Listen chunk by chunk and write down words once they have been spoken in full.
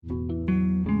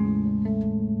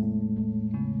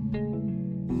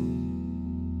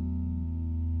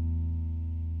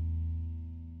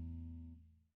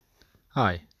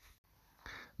Hi,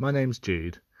 my name's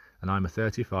Jude, and I'm a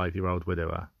 35-year-old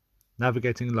widower,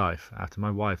 navigating life after my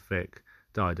wife Vic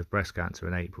died of breast cancer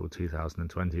in April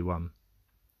 2021.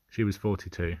 She was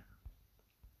 42.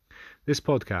 This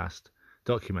podcast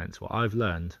documents what I've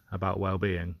learned about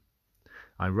well-being.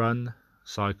 I run,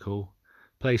 cycle,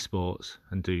 play sports,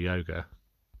 and do yoga.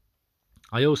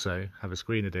 I also have a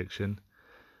screen addiction,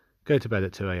 go to bed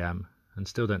at 2 a.m, and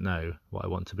still don't know what I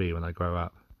want to be when I grow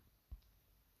up.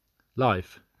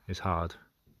 Life is hard,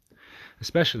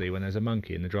 especially when there's a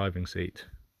monkey in the driving seat.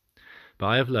 But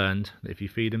I have learned that if you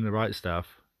feed him the right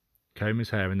stuff, comb his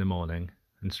hair in the morning,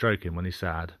 and stroke him when he's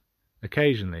sad,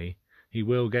 occasionally he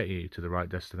will get you to the right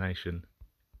destination.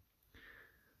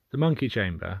 The Monkey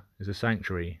Chamber is a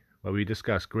sanctuary where we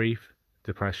discuss grief,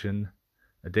 depression,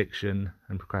 addiction,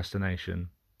 and procrastination.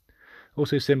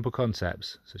 Also simple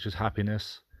concepts such as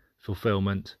happiness,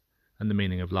 fulfillment, and the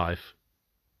meaning of life.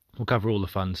 We'll cover all the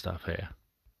fun stuff here.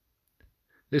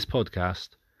 This podcast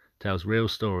tells real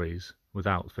stories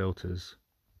without filters.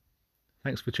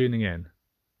 Thanks for tuning in.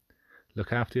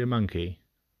 Look after your monkey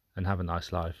and have a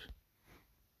nice life.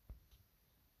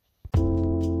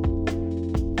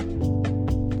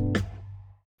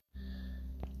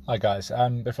 Hi guys,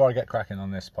 before I get cracking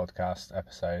on this podcast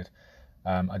episode,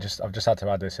 I've just had to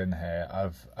add this in here.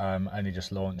 I've only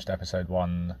just launched episode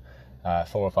 1 4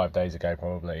 or 5 days ago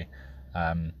probably,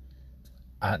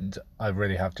 and I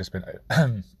really have just been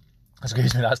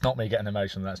excuse me, that's not me getting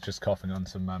emotional, that's just coughing on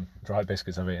some dried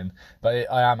biscuits I've eaten.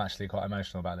 But I am actually quite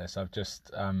emotional about this. I've just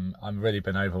I've really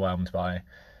been overwhelmed by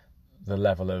the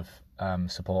level of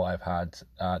support I've had,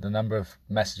 the number of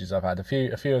messages I've had, a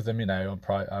few of them, you know,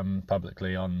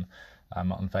 publicly on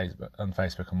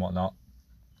Facebook and whatnot,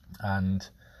 and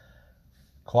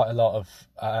quite a lot of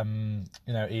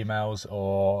emails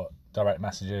or direct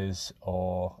messages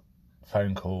or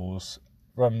phone calls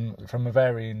from a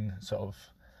varying sort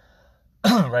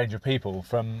of range of people,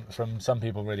 from some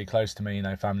people really close to me, you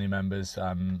know, family members,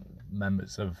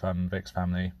 members of Vic's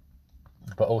family,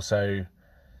 but also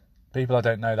people I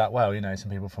don't know that well, you know, some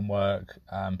people from work,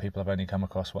 people I've only come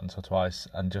across once or twice,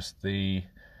 and just the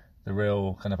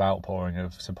real kind of outpouring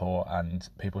of support and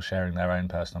people sharing their own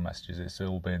personal messages. It's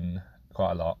all been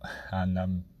quite a lot,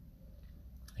 and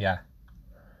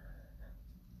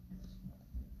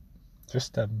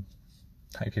just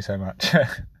thank you so much.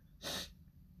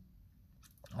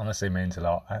 Honestly means a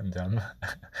lot, and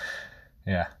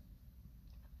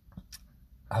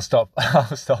I'll stop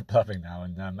blubbing now,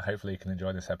 and hopefully you can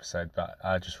enjoy this episode. But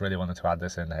I just really wanted to add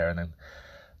this in here and then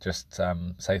just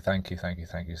say thank you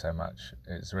so much.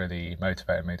 It's really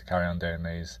motivated me to carry on doing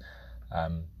these.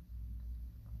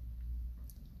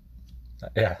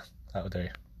 That'll do.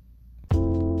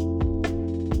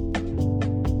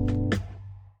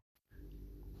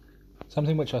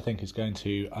 Something which I think is going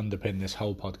to underpin this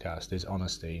whole podcast is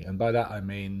honesty, and by that I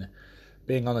mean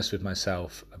being honest with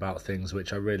myself about things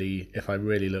which I really, if I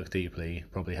really look deeply,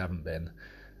 probably haven't been.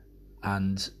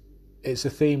 And it's a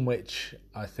theme which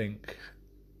I think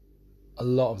a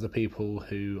lot of the people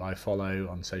who I follow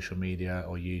on social media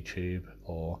or YouTube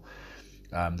or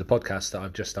the podcast that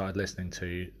I've just started listening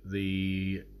to,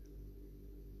 the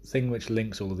thing which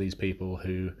links all of these people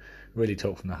who really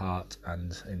talk from the heart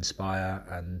and inspire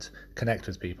and connect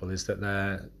with people is that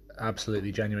they're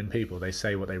absolutely genuine people. They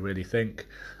say what they really think,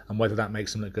 and whether that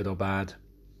makes them look good or bad,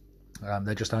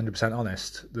 they're just 100%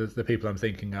 honest. The people I'm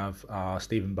thinking of are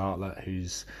Stephen Bartlett,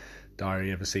 whose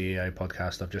Diary of a CEO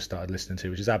podcast I've just started listening to,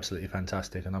 which is absolutely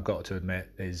fantastic, and I've got to admit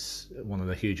is one of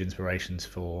the huge inspirations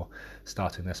for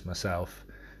starting this myself.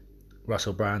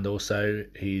 Russell Brand also,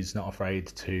 he's not afraid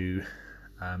to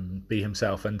be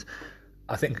himself, and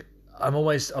I think I'm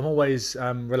always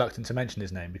reluctant to mention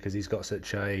his name because he's got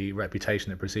such a reputation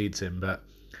that precedes him, but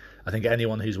I think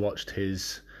anyone who's watched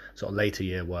his sort of later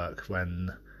year work,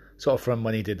 from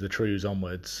when he did The Trues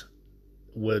onwards,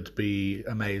 would be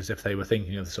amazed if they were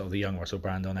thinking of sort of the young Russell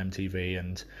Brand on MTV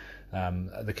and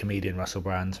the comedian Russell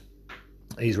Brand.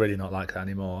 He's really not like that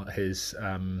anymore. His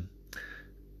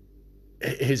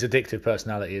addictive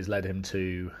personality has led him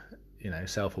to, you know,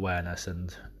 self-awareness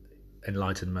and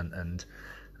enlightenment and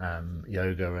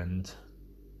yoga and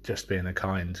just being a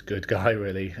kind, good guy,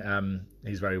 really.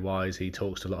 He's very wise. He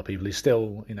talks to a lot of people. He's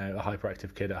still, you know, a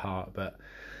hyperactive kid at heart, but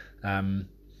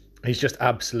he's just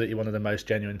absolutely one of the most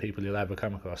genuine people you'll ever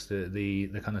come across. The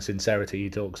kind of sincerity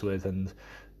he talks with and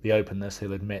the openness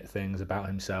he'll admit things about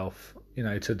himself, you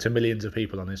know, to millions of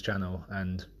people on his channel,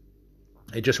 and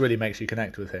it just really makes you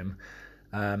connect with him.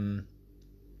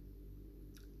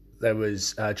 there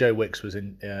was Joe Wicks was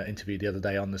interviewed the other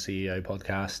day on the CEO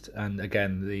podcast, and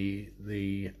again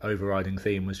the overriding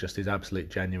theme was just his absolute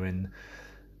genuine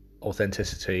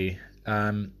authenticity.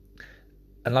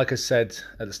 And like I said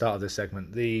at the start of this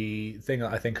segment, the thing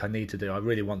that I think I need to do, I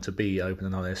really want to be open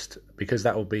and honest, because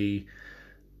that will be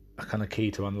a kind of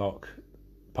key to unlock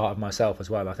part of myself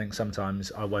as well. I think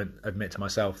sometimes I won't admit to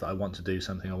myself that I want to do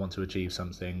something, I want to achieve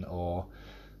something, or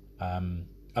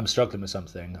I'm struggling with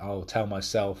something. I'll tell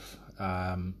myself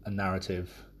a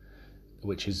narrative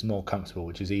which is more comfortable,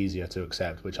 which is easier to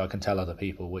accept, which I can tell other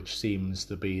people, which seems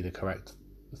to be the correct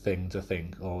thing to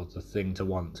think or the thing to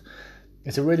want.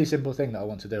 It's a really simple thing that I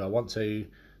want to do. I want to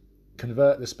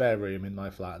convert the spare room in my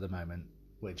flat at the moment,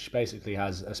 which basically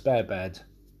has a spare bed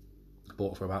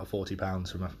bought for about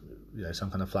 £40 from some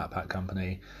kind of flat pack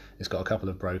company. It's got a couple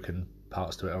of broken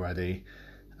parts to it already,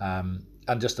 and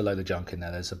just a load of junk in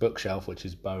there. There's a bookshelf which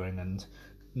is bowing and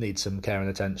needs some care and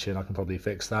attention. I can probably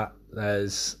fix that.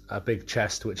 There's a big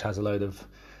chest which has a load of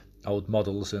old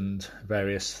models and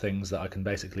various things that I can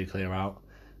basically clear out.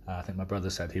 I think my brother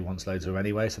said he wants loads of them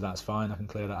anyway, so that's fine. I can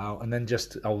clear that out. And then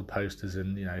just old posters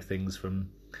and things from,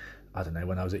 I don't know,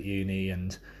 when I was at uni,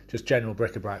 and just general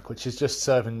bric-a-brac, which is just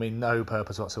serving me no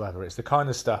purpose whatsoever. It's the kind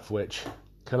of stuff which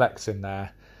collects in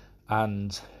there,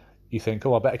 and you think,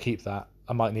 oh, I better keep that.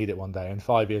 I might need it one day. And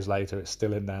 5 years later, it's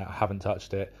still in there. I haven't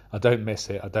touched it. I don't miss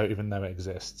it. I don't even know it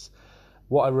exists.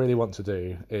 What I really want to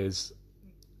do is,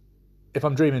 if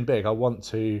I'm dreaming big, I want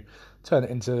to turn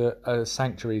it into a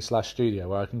sanctuary/studio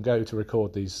where I can go to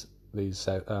record these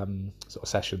sort of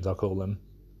sessions, I'll call them.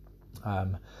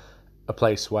 A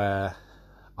place where,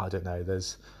 I don't know,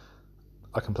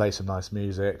 I can play some nice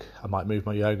music. I might move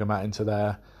my yoga mat into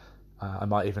there. I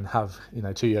might even have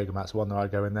 2 yoga mats, one where I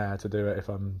go in there to do it if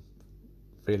I'm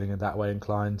feeling in that way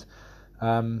inclined.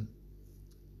 And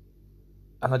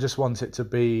I just want it to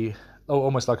be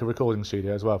almost like a recording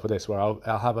studio as well for this, where I'll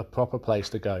have a proper place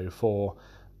to go for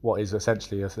what is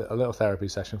essentially a little therapy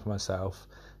session for myself.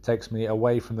 Takes me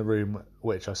away from the room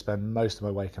which I spend most of my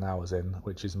waking hours in,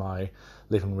 which is my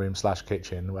living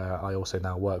room/kitchen, where I also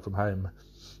now work from home,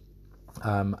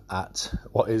 at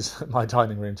what is my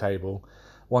dining room table.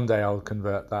 One day I'll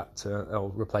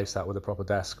replace that with a proper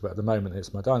desk, but at the moment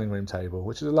it's my dining room table,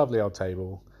 which is a lovely old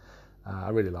table. I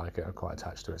really like it. I'm quite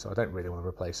attached to it, so I don't really want to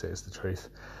replace it, is the truth.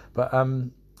 But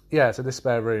so this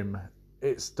spare room,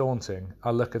 it's daunting.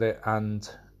 I look at it and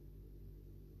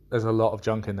there's a lot of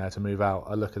junk in there to move out.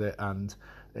 I look at it and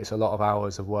it's a lot of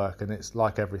hours of work, and it's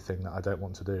like everything that I don't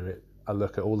want to do. I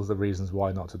look at all of the reasons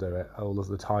why not to do it, all of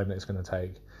the time that it's going to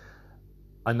take.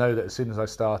 I know that as soon as I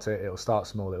start it, it'll start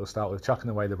small. It'll start with chucking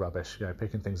away the rubbish,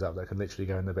 picking things up that can literally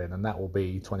go in the bin, and that will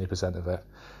be 20% of it.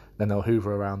 Then I'll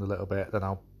hoover around a little bit, then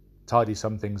I'll tidy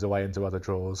some things away into other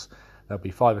drawers. There'll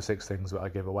be 5 or 6 things that I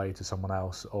give away to someone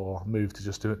else, or move to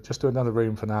just to another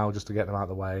room for now, just to get them out of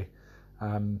the way.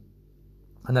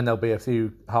 And then there'll be a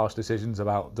few harsh decisions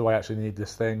about, do I actually need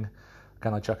this thing?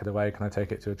 Can I chuck it away? Can I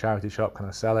take it to a charity shop? Can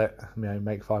I sell it?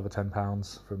 Make £5 or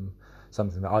 £10 from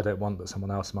something that I don't want that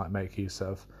someone else might make use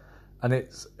of. And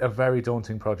it's a very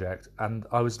daunting project. And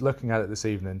I was looking at it this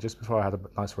evening, just before I had a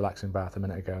nice relaxing bath a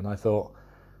minute ago, and I thought,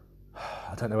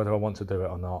 I don't know whether I want to do it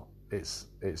or not. It's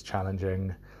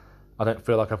challenging. I don't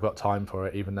feel like I've got time for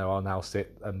it, even though I'll now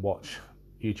sit and watch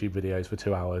YouTube videos for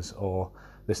 2 hours or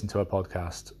listen to a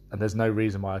podcast. And there's no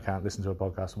reason why I can't listen to a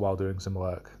podcast while doing some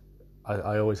work.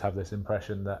 I always have this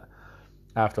impression that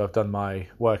after I've done my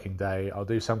working day, I'll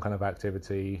do some kind of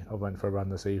activity. I went for a run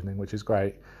this evening, which is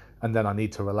great. And then I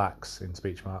need to relax, in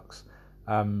speech marks.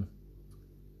 I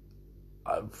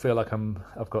feel like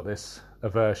I've got this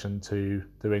aversion to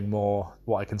doing more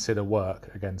what I consider work,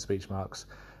 again, speech marks,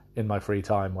 in my free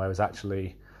time, whereas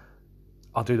actually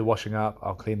I'll do the washing up,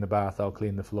 I'll clean the bath, I'll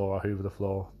clean the floor, I'll hoover the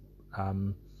floor.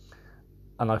 And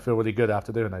I feel really good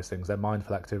after doing those things. They're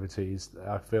mindful activities.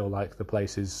 I feel like the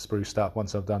place is spruced up.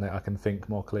 Once I've done it, I can think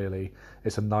more clearly.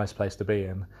 It's a nice place to be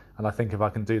in. And I think if I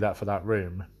can do that for that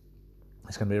room,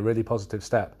 it's going to be a really positive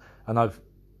step. And I've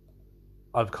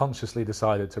consciously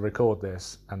decided to record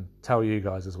this and tell you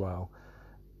guys as well.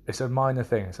 It's a minor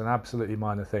thing. It's an absolutely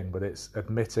minor thing, but it's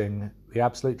admitting the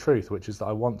absolute truth, which is that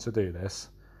I want to do this.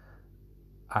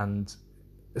 And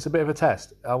it's a bit of a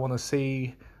test. I want to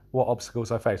see what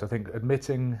obstacles I face. I think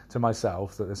admitting to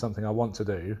myself that there's something I want to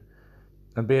do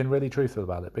and being really truthful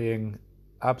about it, being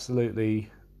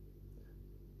absolutely,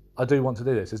 I do want to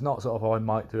do this. It's not sort of, I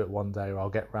might do it one day or I'll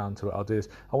get round to it, I'll do this.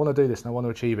 I want to do this and I want to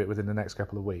achieve it within the next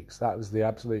couple of weeks. That was the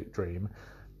absolute dream.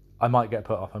 I might get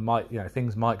put off. I might,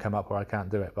 things might come up where I can't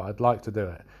do it, but I'd like to do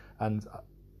it. And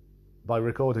by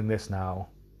recording this now,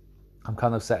 I'm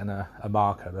kind of setting a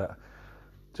marker that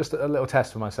just a little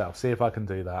test for myself, see if I can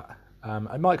do that.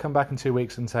 I might come back in 2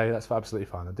 weeks and say that's absolutely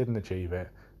fine, I didn't achieve it,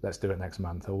 let's do it next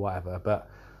month or whatever. But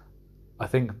I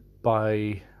think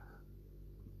by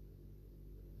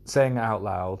saying it out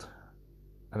loud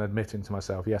and admitting to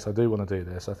myself, yes, I do want to do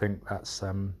this, I think that's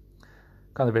kind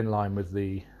of in line with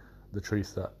the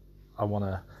truth that I want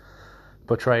to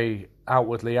portray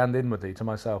outwardly and inwardly to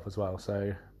myself as well.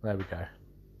 So there we go.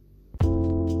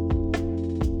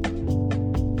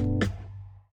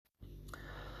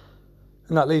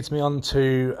 And that leads me on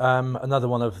to another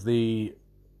one of the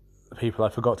people I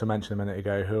forgot to mention a minute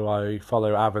ago, who I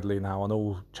follow avidly now on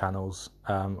all channels,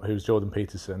 who's Jordan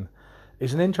Peterson.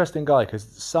 He's an interesting guy because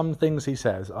some things he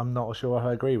says I'm not sure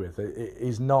I agree with.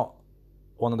 He's not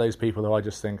one of those people who I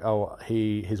just think, oh,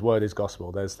 his word is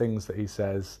gospel. There's things that he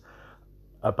says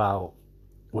about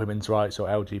women's rights or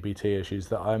LGBT issues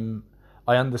that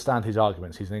I understand his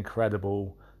arguments. He's an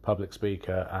incredible public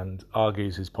speaker and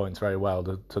argues his points very well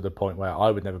to the point where I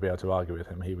would never be able to argue with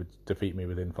him. He would defeat me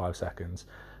within 5 seconds.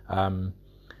 I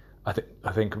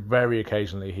think very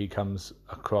occasionally he comes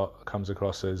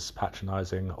across as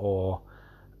patronising, or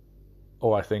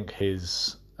I think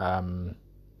his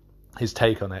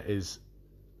take on it is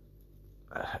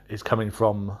coming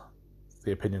from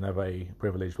the opinion of a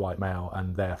privileged white male,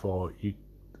 and therefore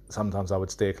sometimes I would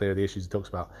steer clear of the issues he talks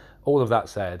about. All of that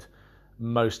said,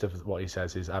 most of what he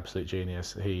says is absolute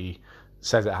genius. He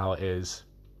says it how it is.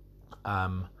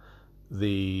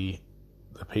 The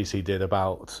piece he did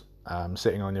about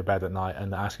sitting on your bed at night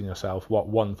and asking yourself, what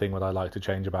one thing would I like to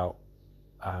change about,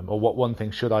 or what one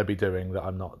thing should I be doing that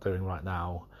I'm not doing right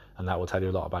now, and that will tell you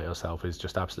a lot about yourself, is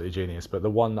just absolutely genius. But the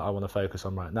one that I want to focus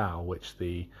on right now, which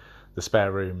the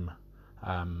spare room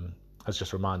has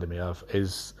just reminded me of,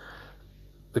 is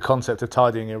the concept of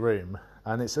tidying your room.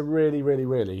 And it's a really, really,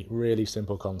 really, really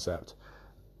simple concept.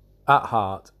 At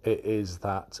heart, it is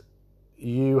that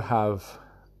you have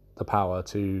the power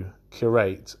to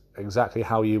curate exactly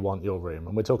how you want your room.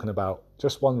 And we're talking about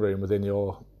just one room within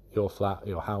your flat,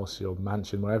 your house, your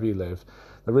mansion, wherever you live,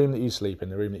 the room that you sleep in,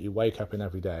 the room that you wake up in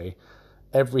every day.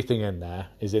 Everything in there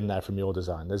is in there from your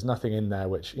design. There's nothing in there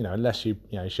which, unless you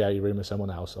share your room with someone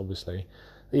else, obviously.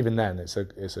 Even then, it's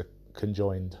a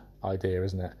conjoined idea,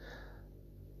 isn't it?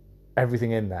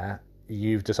 Everything in there,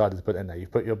 you've decided to put in there.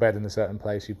 You've put your bed in a certain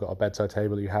place. You've got a bedside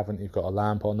table. You haven't. You've got a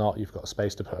lamp or not. You've got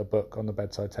space to put a book on the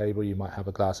bedside table. You might have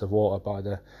a glass of water by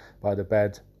the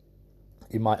bed.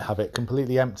 You might have it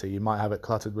completely empty. You might have it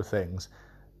cluttered with things.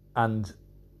 And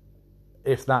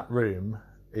if that room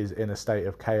is in a state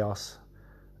of chaos,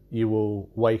 you will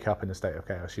wake up in a state of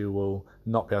chaos. You will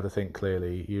not be able to think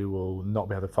clearly. You will not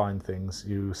be able to find things.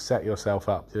 You set yourself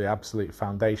up. The absolute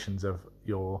foundations of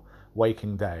your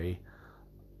waking day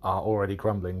are already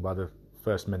crumbling by the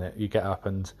first minute. You get up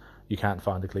and you can't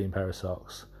find a clean pair of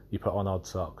socks. You put on odd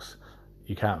socks.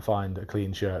 You can't find a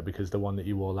clean shirt because the one that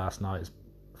you wore last night is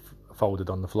folded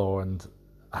on the floor and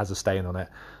has a stain on it.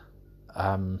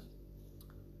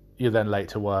 You're then late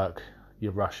to work.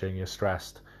 You're rushing. You're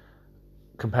stressed.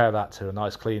 Compare that to a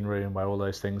nice clean room where all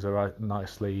those things are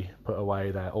nicely put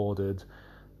away. They're ordered.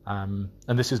 And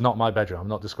this is not my bedroom. I'm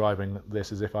not describing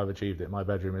this as if I've achieved it. My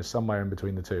bedroom is somewhere in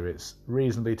between the two. It's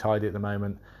reasonably tidy at the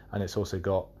moment, and it's also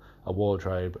got a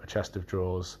wardrobe, a chest of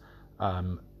drawers,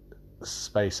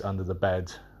 space under the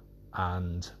bed,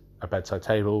 and a bedside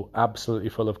table absolutely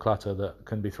full of clutter that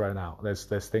can be thrown out. There's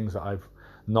things that I've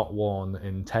not worn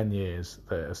in 10 years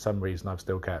that for some reason I've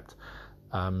still kept.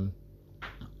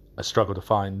 I struggle to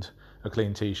find a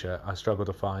clean t-shirt. I struggle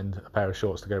to find a pair of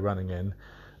shorts to go running in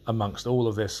amongst all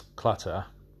of this clutter,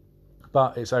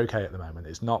 but it's okay at the moment.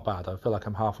 It's not bad. I feel like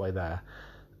I'm halfway there,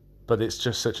 but it's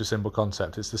just such a simple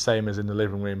concept. It's the same as in the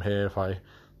living room here. If I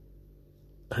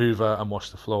hoover and wash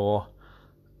the floor,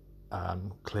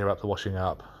 clear up the washing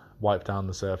up, wipe down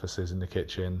the surfaces in the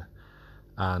kitchen,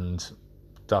 and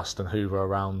dust and hoover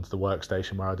around the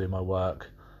workstation where I do my work,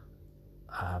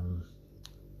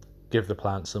 give the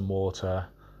plants some water,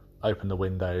 open the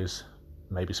windows,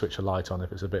 maybe switch a light on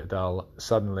if it's a bit dull,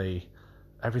 suddenly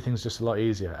everything's just a lot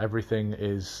easier. Everything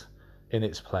is in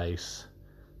its place.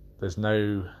 There's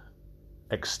no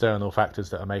external factors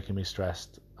that are making me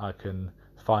stressed. I can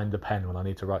find a pen when I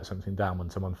need to write something down when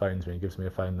someone phones me and gives me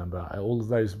a phone number. All of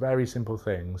those very simple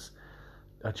things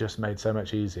are just made so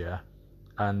much easier.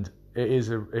 And it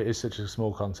is such a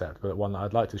small concept, but one that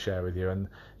I'd like to share with you. And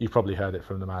you've probably heard it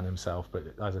from the man himself, but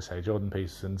as I say, Jordan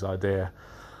Peterson's idea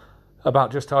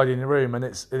about just tidying the room. And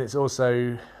it's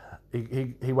also,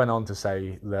 he went on to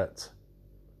say that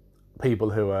people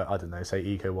who are, I don't know, say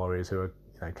eco warriors who are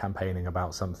campaigning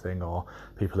about something, or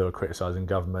people who are criticising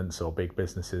governments or big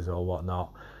businesses or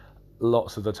whatnot,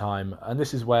 lots of the time, and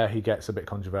this is where he gets a bit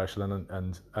controversial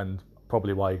and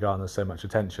probably why he garners so much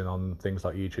attention on things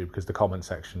like YouTube, because the comment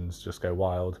sections just go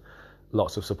wild,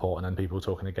 lots of support, and then people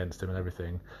talking against him and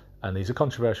everything. And he's a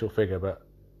controversial figure, but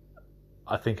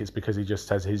I think it's because he just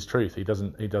says his truth. He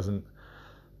doesn't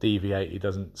deviate. He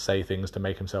doesn't say things to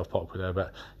make himself popular.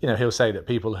 But he'll say that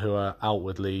people who are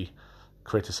outwardly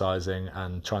criticising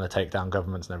and trying to take down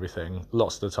governments and everything,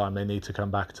 lots of the time they need to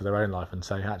come back to their own life and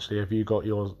say, actually, have you got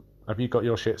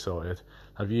your shit sorted?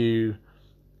 Are your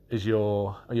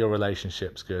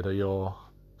relationships good? Are your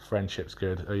friendships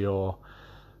good? Are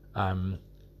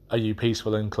you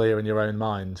peaceful and clear in your own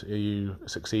mind? Are you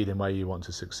succeeding where you want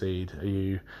to succeed? Are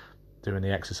you doing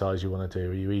the exercise you want to do?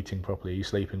 Are you eating properly? Are you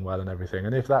sleeping well and everything?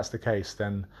 And if that's the case,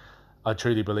 then I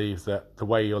truly believe that the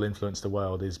way you'll influence the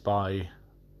world is by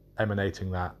emanating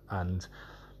that, and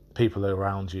people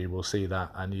around you will see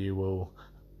that, and you will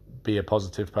be a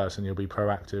positive person, you'll be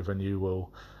proactive, and you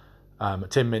will...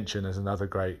 Tim Minchin is another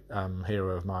great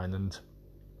hero of mine, and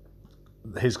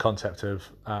his concept of,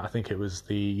 I think it was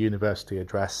the university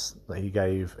address that he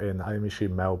gave in, I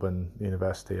assume Melbourne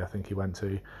University, I think he went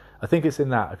to. I think it's in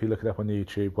that, if you look it up on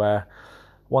YouTube, where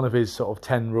one of his sort of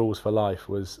 10 rules for life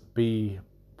was be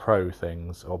pro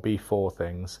things or be for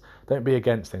things. Don't be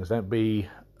against things. Don't be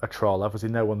a troll. Obviously,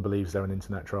 no one believes they're an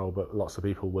internet troll, but lots of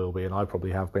people will be, and I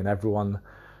probably have been. Everyone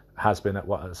has been at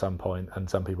some point, and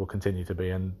some people continue to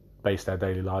be, and base their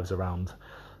daily lives around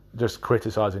just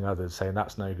criticising others, saying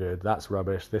that's no good, that's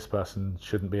rubbish, this person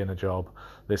shouldn't be in a job,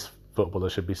 this footballer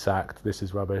should be sacked, this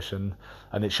is rubbish, and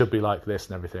it should be like this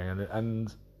and everything.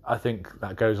 And I think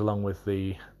that goes along with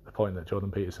the point that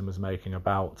Jordan Peterson was making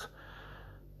about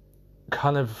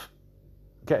kind of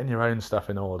getting your own stuff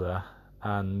in order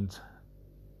and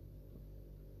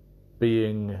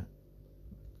being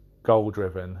goal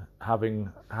driven, having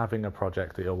a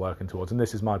project that you're working towards. And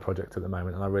this is my project at the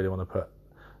moment, and I really want to put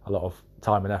a lot of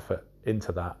time and effort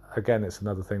into that. Again, it's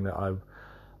another thing that I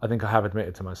think I have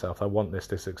admitted to myself. I want this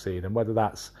to succeed, and whether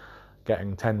that's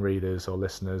getting 10 readers or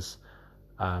listeners,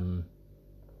 I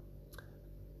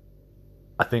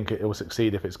think it will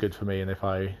succeed if it's good for me, and if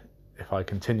I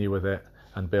continue with it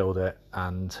and build it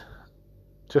and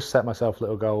just set myself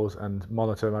little goals and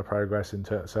monitor my progress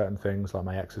into certain things like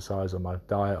my exercise or my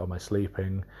diet or my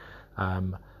sleeping,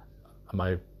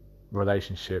 my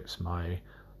relationships, my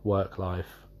work life,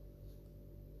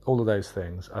 all of those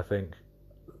things. I think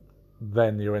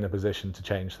then you're in a position to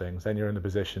change things. Then you're in a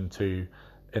position to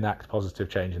enact positive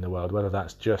change in the world, whether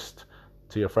that's just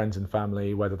to your friends and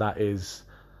family, whether that is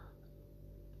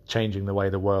changing the way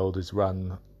the world is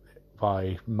run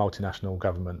by multinational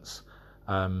governments.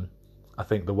 I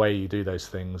think the way you do those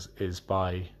things is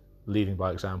by leading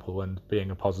by example and being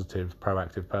a positive,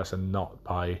 proactive person, not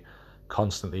by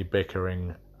constantly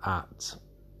bickering at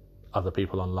other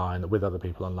people online, with other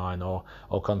people online, or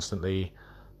constantly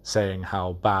saying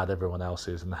how bad everyone else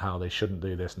is and how they shouldn't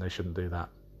do this and they shouldn't do that.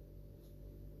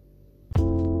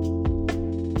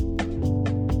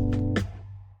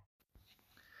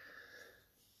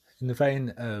 In the vein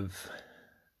of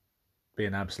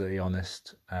being absolutely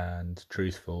honest and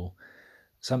truthful,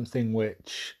 something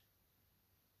which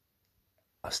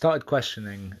I started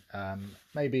questioning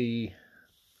maybe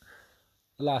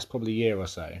the last probably year or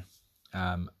so,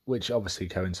 which obviously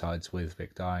coincides with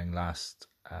Vic dying last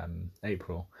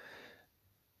April.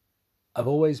 I've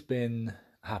always been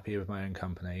happy with my own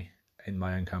company, in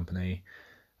my own company.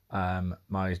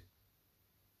 My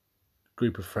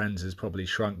group of friends has probably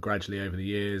shrunk gradually over the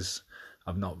years.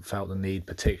 I've not felt the need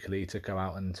particularly to go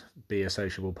out and be a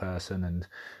sociable person, and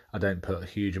I don't put a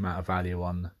huge amount of value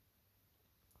on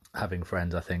having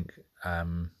friends. I think I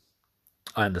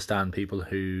understand people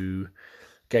who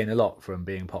gain a lot from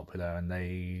being popular, and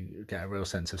they get a real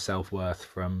sense of self-worth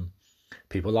from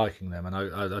people liking them, and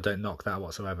I don't knock that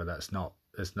whatsoever. There's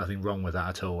nothing wrong with that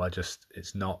at all. I don't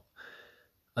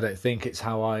think it's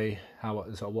how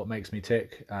sort of what makes me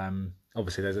tick.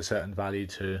 Obviously there's a certain value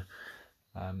to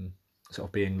sort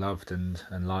of being loved and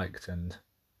liked, and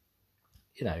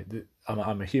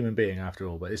I'm a human being after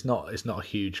all, but it's not a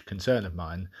huge concern of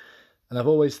mine. And I've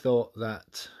always thought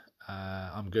that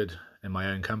I'm good in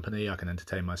my own company. I can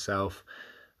entertain myself.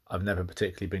 I've never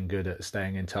particularly been good at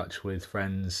staying in touch with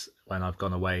friends when I've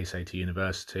gone away, say to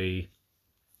university.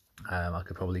 I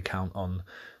could probably count on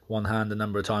one hand the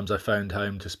number of times I phoned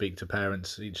home to speak to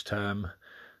parents each term.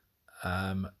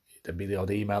 There'd be the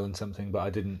odd email and something, but I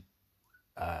didn't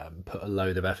put a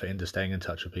load of effort into staying in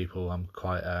touch with people. I'm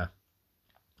quite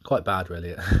bad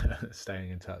really at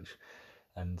staying in touch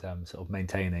and sort of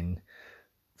maintaining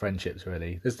friendships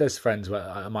really. There's friends where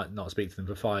I might not speak to them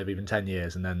for 5, even 10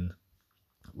 years, and then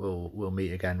we'll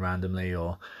meet again randomly,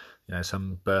 or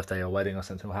some birthday or wedding or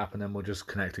something will happen, and we'll just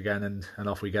connect again, and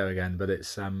off we go again. But it's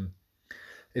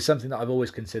something that I've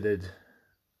always considered,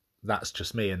 that's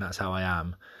just me and that's how I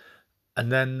am.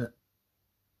 And then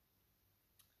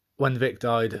when Vic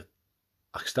died,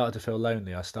 I started to feel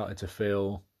lonely. I started to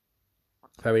feel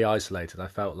very isolated. I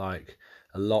felt like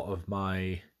a lot of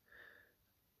I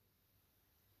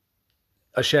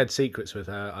shared secrets with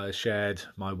her. I shared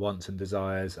my wants and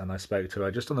desires, and I spoke to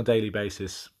her just on a daily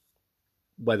basis,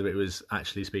 whether it was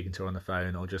actually speaking to her on the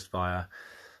phone or just via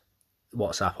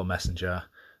WhatsApp or Messenger.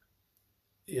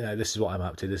 This is what I'm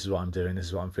up to, this is what I'm doing, this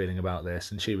is what I'm feeling about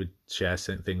this. And she would share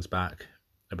things back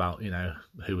about,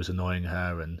 who was annoying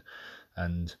her,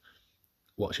 and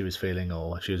what she was feeling,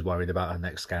 or she was worried about her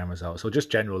next scan results, or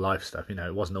just general life stuff.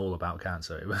 It wasn't all about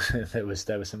cancer. There was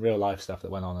some real life stuff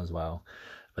that went on as well,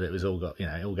 but it was all got,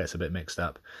 it all gets a bit mixed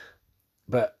up.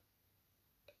 But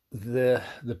the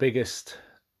biggest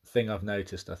thing I've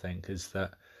noticed, I think, is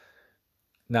that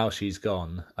now she's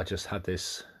gone, I just had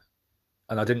this,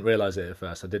 and I didn't realize it at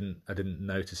first. I didn't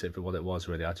notice it for what it was,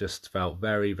 really. I just felt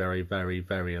very, very, very,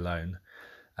 very alone,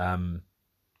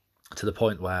 to the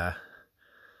point where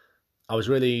I was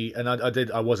really, and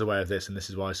I was aware of this, and this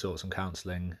is why I sought some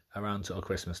counselling around sort of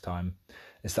Christmas time,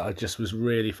 is that I just was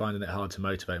really finding it hard to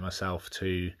motivate myself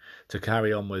to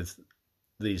carry on with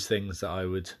these things that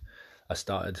I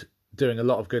started doing a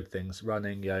lot of good things: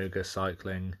 running, yoga,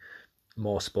 cycling,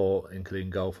 more sport, including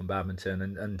golf and badminton,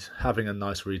 and having a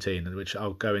nice routine, which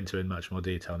I'll go into in much more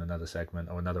detail in another segment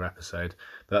or another episode.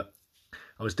 But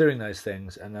I was doing those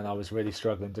things, and then I was really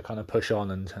struggling to kind of push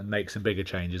on and make some bigger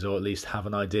changes, or at least have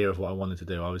an idea of what I wanted to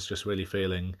do. I was just really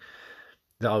feeling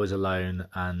that I was alone,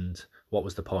 and what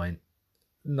was the point?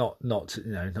 Not to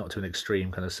an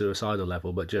extreme kind of suicidal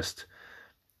level, but just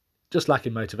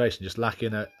lacking motivation, just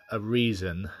lacking a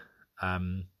reason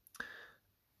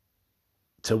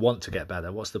to want to get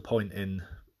better. What's the point in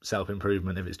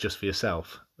self-improvement if it's just for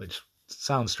yourself? Which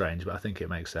sounds strange, but I think it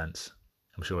makes sense.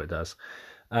 I'm sure it does.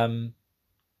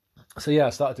 So yeah, I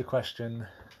started to question,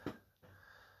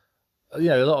 a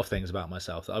lot of things about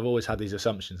myself. That I've always had these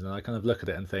assumptions, and I kind of look at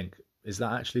it and think, is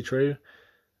that actually true?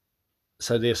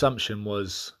 So the assumption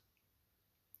was,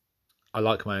 I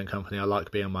like my own company, I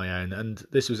like being on my own. And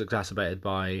this was exacerbated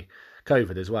by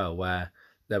COVID as well, where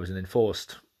there was an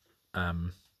enforced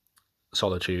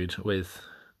solitude with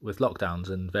lockdowns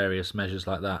and various measures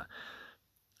like that.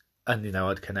 And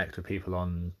I'd connect with people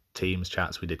on Teams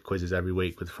chats. We did quizzes every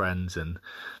week with friends, and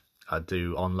I'd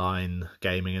do online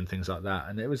gaming and things like that,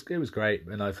 and it was great.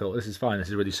 And I thought, this is fine, this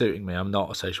is really suiting me. I'm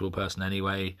not a sociable person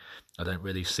anyway. I don't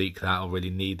really seek that or really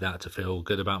need that to feel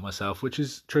good about myself, which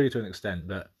is true to an extent.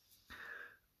 But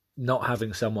not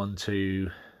having someone to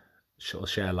sort of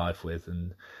share life with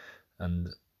and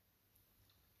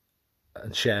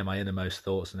share my innermost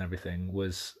thoughts and everything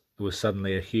was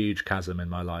suddenly a huge chasm in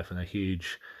my life, and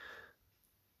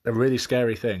a really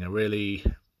scary thing, a really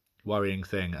worrying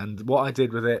thing. And what I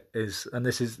did with it is, and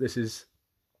this is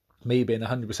me being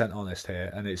 100% honest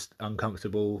here, and it's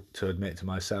uncomfortable to admit to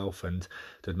myself and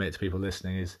to admit to people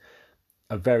listening, is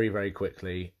very, very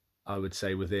quickly, I would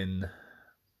say within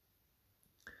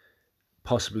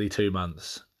possibly 2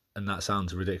 months, and that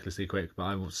sounds ridiculously quick,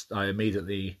 but I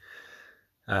immediately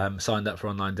signed up for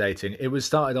online dating. It was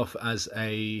started off as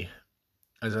a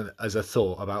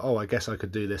thought about, I guess I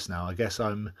could do this now. I guess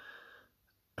I'm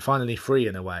finally free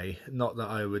in a way. Not that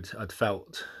I'd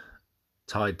felt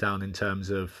tied down in terms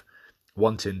of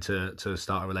wanting to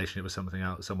start a relationship with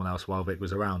someone else while Vic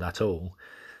was around at all.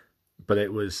 But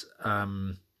it was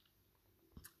my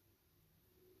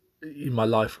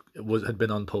life had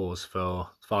been on pause for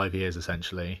 5 years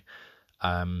essentially.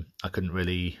 I couldn't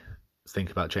really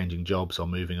think about changing jobs or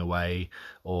moving away,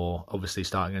 or obviously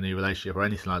starting a new relationship or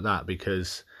anything like that,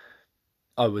 because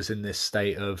I was in this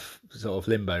state of sort of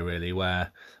limbo, really,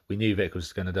 where we knew Vic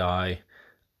was going to die,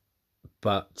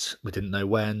 but we didn't know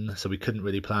when, so we couldn't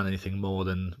really plan anything more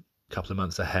than a couple of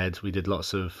months ahead. We did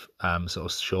lots of sort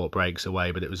of short breaks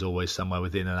away, but it was always somewhere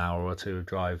within an hour or two of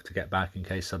drive to get back in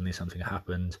case suddenly something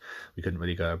happened. We couldn't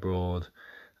really go abroad.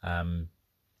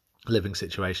 Living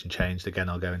situation changed. Again,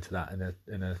 I'll go into that in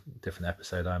a different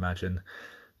episode, I imagine.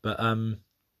 But and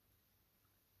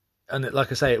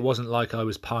like I say, it wasn't like I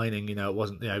was pining. It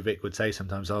wasn't. Vic would say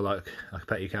sometimes, "I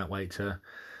bet you can't wait to."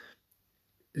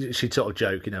 She'd sort of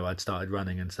joke, I'd started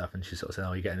running and stuff, and she sort of said,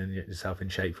 "Oh, you're getting yourself in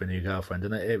shape for a new girlfriend,"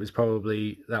 and that was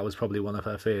probably one of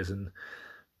her fears, and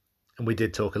we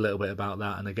did talk a little bit about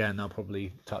that. And again, I'll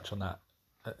probably touch on that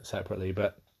separately,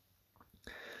 but.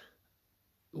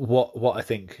 What I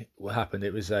think happened,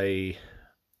 it was very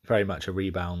much a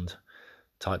rebound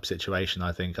type situation.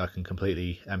 I think I can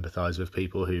completely empathise with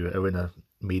people who are in a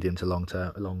medium to long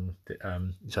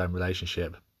term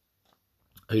relationship,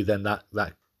 who then that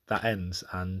ends,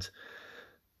 and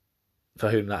for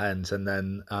whom that ends, and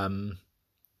then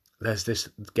there's this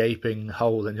gaping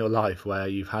hole in your life where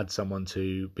you've had someone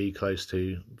to be close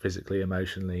to physically,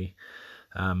 emotionally,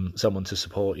 someone to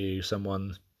support you,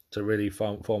 someone to really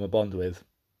form a bond with,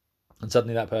 and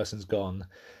suddenly that person's gone.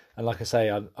 And like I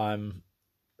say,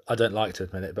 I don't like to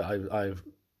admit it, but I've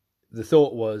the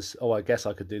thought was, oh, I guess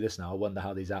I could do this now. I wonder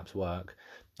how these apps work.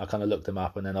 I kind of looked them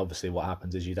up, and then obviously what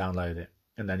happens is you download it,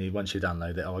 and then once you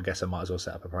download it, oh, I guess I might as well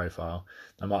set up a profile.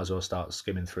 I might as well start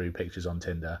skimming through pictures on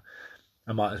Tinder.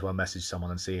 I might as well message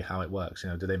someone and see how it works.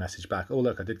 Do they message back? Oh,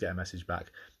 look, I did get a message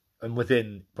back. And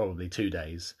within probably 2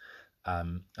 days,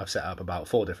 I've set up about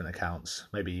 4 different accounts,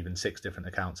 maybe even 6 different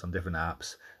accounts on different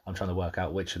apps. I'm trying to work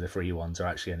out which of the free ones are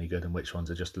actually any good and which ones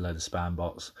are just a load of spam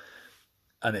bots.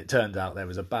 And it turned out there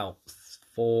was about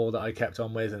 4 that I kept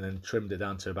on with, and then trimmed it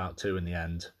down to about 2 in the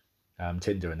end.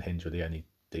 Tinder and Hinge were the only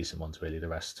decent ones, really. The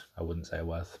rest I wouldn't say are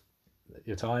worth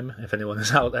your time. If anyone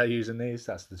is out there using these,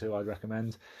 that's the 2 I'd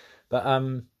recommend. But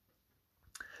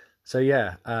so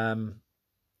yeah,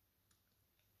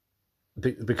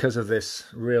 because of this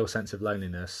real sense of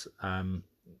loneliness,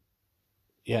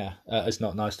 it's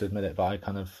not nice to admit it, but I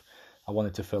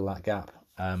wanted to fill that gap,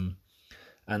 and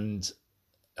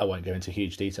I won't go into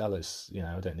huge detail. It's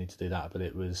I don't need to do that, but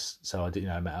it was so I did.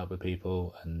 I met up with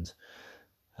people and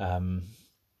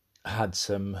had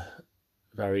some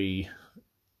very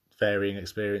varying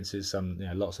experiences. Some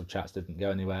lots of chats didn't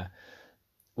go anywhere.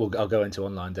 I'll go into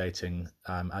online dating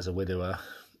as a widower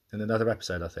in another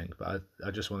episode, I think. But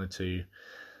I just wanted to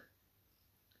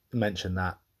mention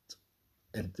that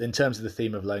in terms of the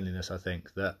theme of loneliness, I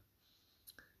think that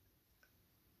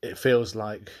it feels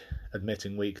like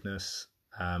admitting weakness,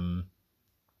 but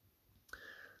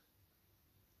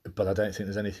I don't think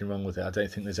there's anything wrong with it. I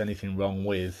don't think there's anything wrong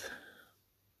with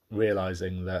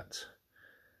realising that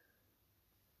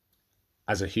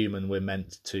as a human we're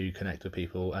meant to connect with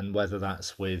people, and whether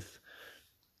that's with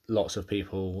lots of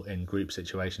people in group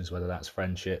situations, whether that's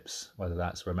friendships, whether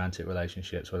that's romantic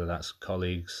relationships, whether that's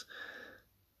colleagues.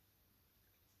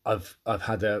 I've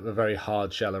had a very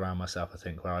hard shell around myself, I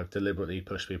think, where I've deliberately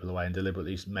pushed people away and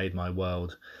deliberately made my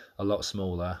world a lot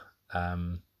smaller.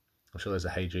 I'm sure there's a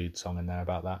Hey Jude song in there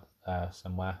about that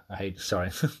somewhere. A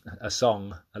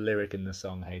lyric in the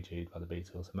song Hey Jude by the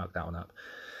Beatles. I marked that one up.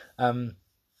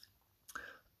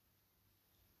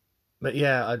 But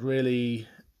yeah, I'd really,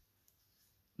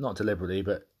 not deliberately,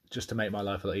 but just to make my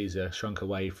life a lot easier, shrunk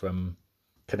away from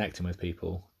connecting with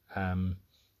people.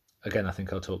 Again, I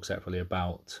think I'll talk separately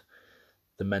about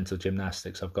the mental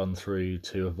gymnastics I've gone through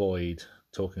to avoid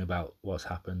talking about what's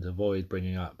happened, avoid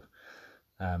bringing up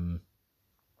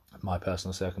my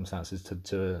personal circumstances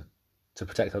to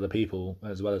protect other people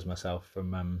as well as myself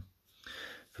from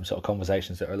sort of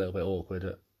conversations that are a little bit awkward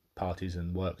at parties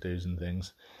and work do's and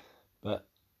things. But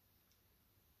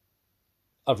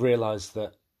I've realised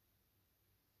that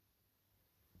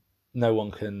no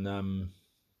one can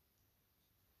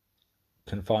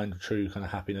find true kind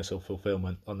of happiness or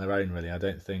fulfillment on their own, really. I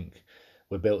don't think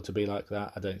we're built to be like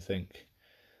that. I don't think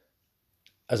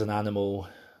as an animal,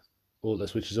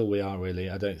 which is all we are really,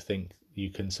 I don't think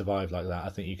you can survive like that. I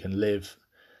think you can live,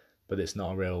 but it's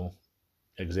not a real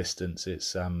existence.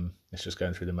 It's just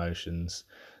going through the motions.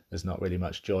 There's not really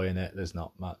much joy in it. There's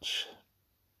not much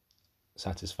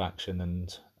satisfaction,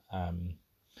 and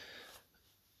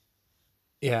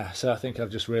so I think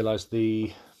I've just realised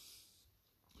the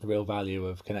real value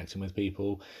of connecting with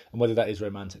people, and whether that is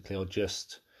romantically or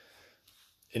just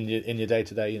in your day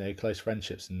to day, close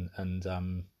friendships and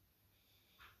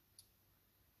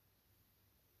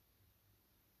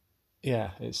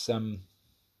it's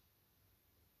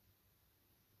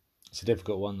a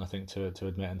difficult one, I think, to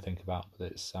admit and think about,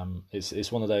 but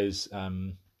it's one of those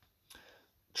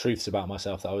truths about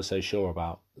myself that I was so sure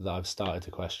about that I've started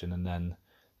to question and then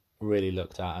really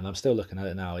looked at, and I'm still looking at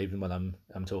it now. Even when I'm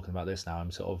talking about this now,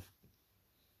 I'm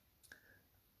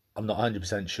not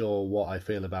 100% sure what I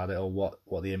feel about it or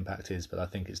what the impact is, but I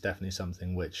think it's definitely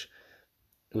something which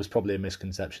it was probably a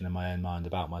misconception in my own mind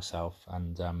about myself,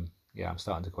 and I'm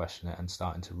starting to question it and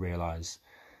starting to realise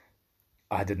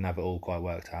I didn't have it all quite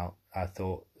worked out. I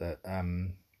thought that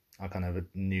I kind of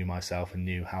knew myself and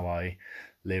knew how I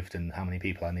lived and how many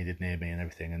people I needed near me and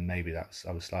everything, and maybe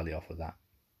I was slightly off with that.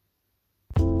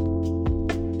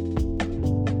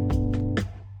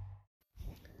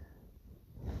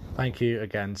 Thank you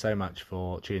again so much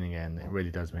for tuning in. It really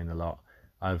does mean a lot.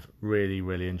 I've really,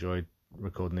 really enjoyed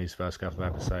recording these first couple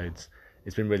of episodes.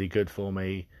 It's been really good for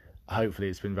me. hopefully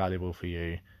it's been valuable for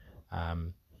you.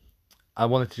 I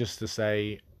wanted to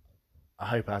say, I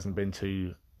hope it hasn't been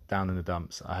too down in the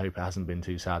dumps. I hope it hasn't been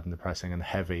too sad and depressing and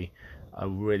heavy. I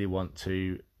really want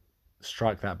to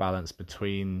strike that balance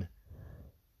between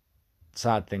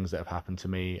sad things that have happened to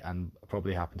me and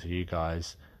probably happened to you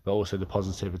guys, but also the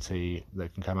positivity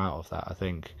that can come out of that. I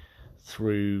think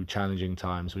through challenging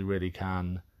times we really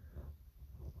can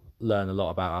learn a lot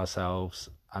about ourselves,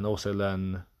 and also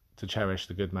learn to cherish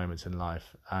the good moments in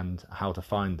life and how to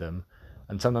find them.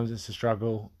 And sometimes it's a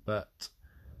struggle, but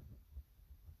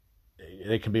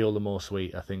they can be all the more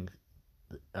sweet. I think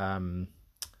in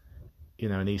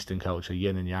Eastern culture,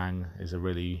 yin and yang is a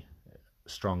really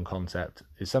strong concept.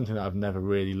 It's something that I've never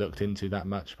really looked into that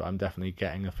much, but I'm definitely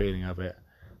getting a feeling of it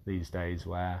these days,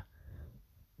 where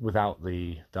without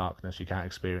the darkness you can't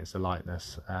experience the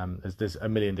lightness. There's a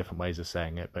million different ways of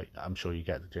saying it, but I'm sure you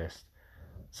get the gist.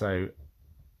 So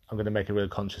I'm going to make a real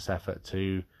conscious effort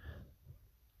to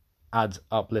add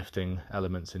uplifting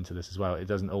elements into this as well. It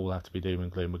doesn't all have to be doom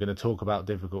and gloom. We're going to talk about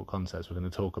difficult concepts. We're going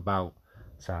to talk about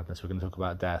sadness. We're going to talk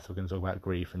about death. We're going to talk about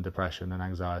grief and depression and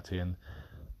anxiety and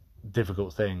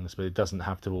difficult things, but it doesn't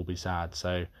have to all be sad.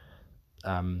 So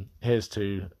here's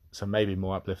to some maybe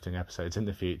more uplifting episodes in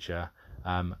the future.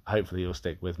 Hopefully you'll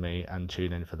stick with me and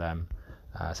tune in for them.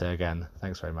 So again,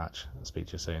 thanks very much. I'll speak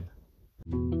to you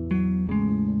soon.